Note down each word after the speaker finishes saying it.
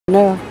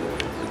No.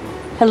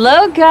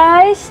 Hello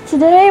guys,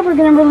 today we're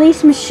gonna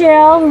release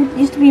Michelle, who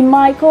used to be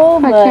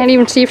Michael. I can't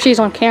even see if she's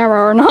on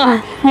camera or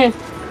not.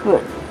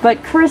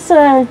 but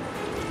Carissa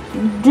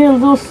did a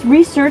little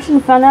research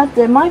and found out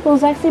that Michael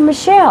is actually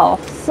Michelle.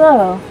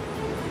 So,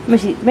 let me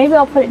see, maybe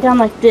I'll put it down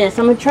like this.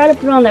 I'm gonna try to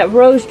put it on that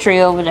rose tree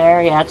over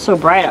there. Yeah, it's so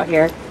bright out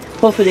here.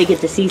 Hopefully they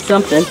get to see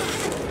something.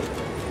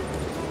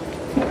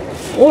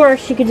 Or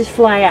she could just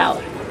fly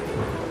out.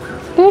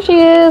 There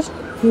she is.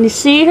 Can you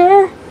see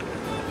her?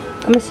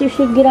 I'm gonna see if she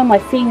can get on my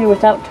finger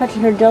without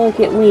touching her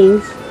delicate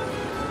wings.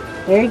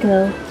 There you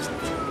go.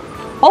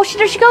 Oh,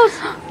 there she goes.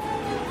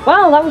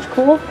 Wow, that was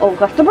cool. Oh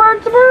gosh, the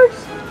birds, the birds.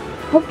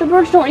 Hope the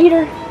birds don't eat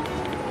her.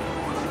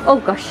 Oh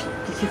gosh,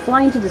 did she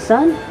fly into the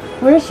sun?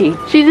 Where is she?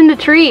 She's in the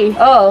tree.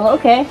 Oh,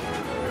 okay.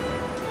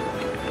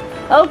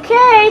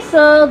 Okay,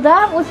 so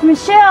that was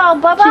Michelle.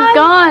 Bye-bye. She's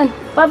gone.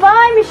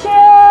 Bye-bye,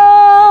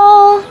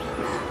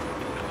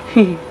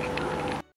 Michelle.